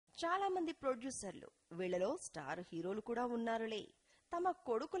చాలా మంది ప్రొడ్యూసర్లు, వీళ్లలో స్టార్ హీరోలు కూడా ఉన్నారులే, తమ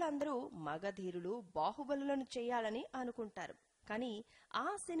కొడుకులందరూ మగధీరులు, బాహుబలులను చేయాలని అనుకుంటారు. కానీ ఆ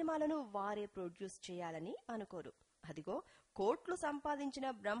సినిమాలను వారే ప్రొడ్యూస్ చేయాలని అనుకోరు. అదిగో కోట్లు సంపాదించిన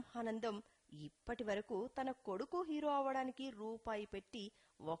బ్రహ్మానందం ఇప్పటి వరకు తన కొడుకు హీరో అవడానికి రూపాయి పెట్టి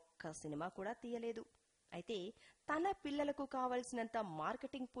ఒక్క సినిమా కూడా తీయలేదు. అయితే తన పిల్లలకు కావలసినంత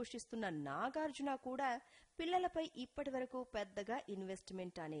మార్కెటింగ్ పోషిస్తున్న నాగార్జున కూడా పిల్లలపై ఇప్పటి వరకు పెద్దగా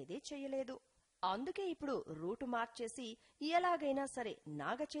ఇన్వెస్ట్మెంట్ అనేది చేయలేదు. అందుకే ఇప్పుడు రూటు మార్చేసి ఎలాగైనా సరే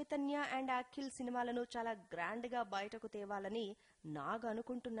నాగ చైతన్య అండ్ అఖిల్ సినిమాలను చాలా గ్రాండ్ గా బయటకు తేవాలని నాగ్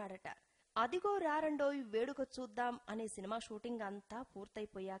అనుకుంటున్నాడట. అదిగో రారండోయ్ వేడుక చూద్దాం అనే సినిమా షూటింగ్ అంతా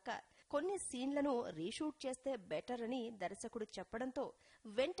పూర్తయిపోయాక కొన్ని సీన్లను రీషూట్ చేస్తే బెటర్ అని దర్శకుడు చెప్పడంతో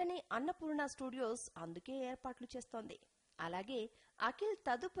వెంటనే అన్నపూర్ణ స్టూడియోస్ అందుకే ఏర్పాట్లు చేస్తోంది. అలాగే అఖిల్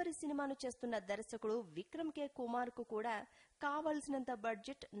తదుపరి సినిమాను చేస్తున్న దర్శకుడు విక్రమ్ కే కుమార్ కు కూడా కావలసినంత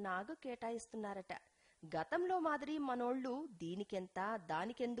బడ్జెట్ నాగ్ కేటాయిస్తున్నారట. గతంలో మాదిరి మనోళ్లు దీనికెంత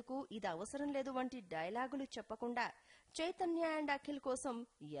దానికెందుకు ఇది అవసరం లేదు వంటి డైలాగులు చెప్పకుండా చైతన్య అండ్ అఖిల్ కోసం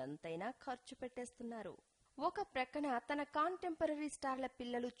ఎంతైనా ఖర్చు పెట్టేస్తున్నారు. ఒక ప్రక్కన తన కాంటెంపరీ స్టార్ల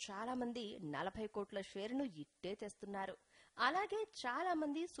పిల్లలు చాలా మంది 40 కోట్ల షేరును ఇట్టే తెస్తున్నారు. అలాగే చాలా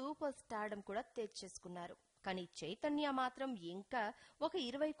మంది సూపర్ స్టార్డం కూడా తెచ్చేసుకున్నారు. కానీ చైతన్య మాత్రం ఇంకా ఒక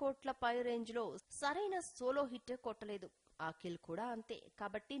 20 కోట్ల పై రేంజ్ లో సరైన సోలో హిట్ కొట్టలేదు. అఖిల్ కూడా అంతే.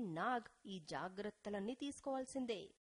 కాబట్టి నాగ్ ఈ జాగ్రత్తలన్నీ తీసుకోవాల్సిందే.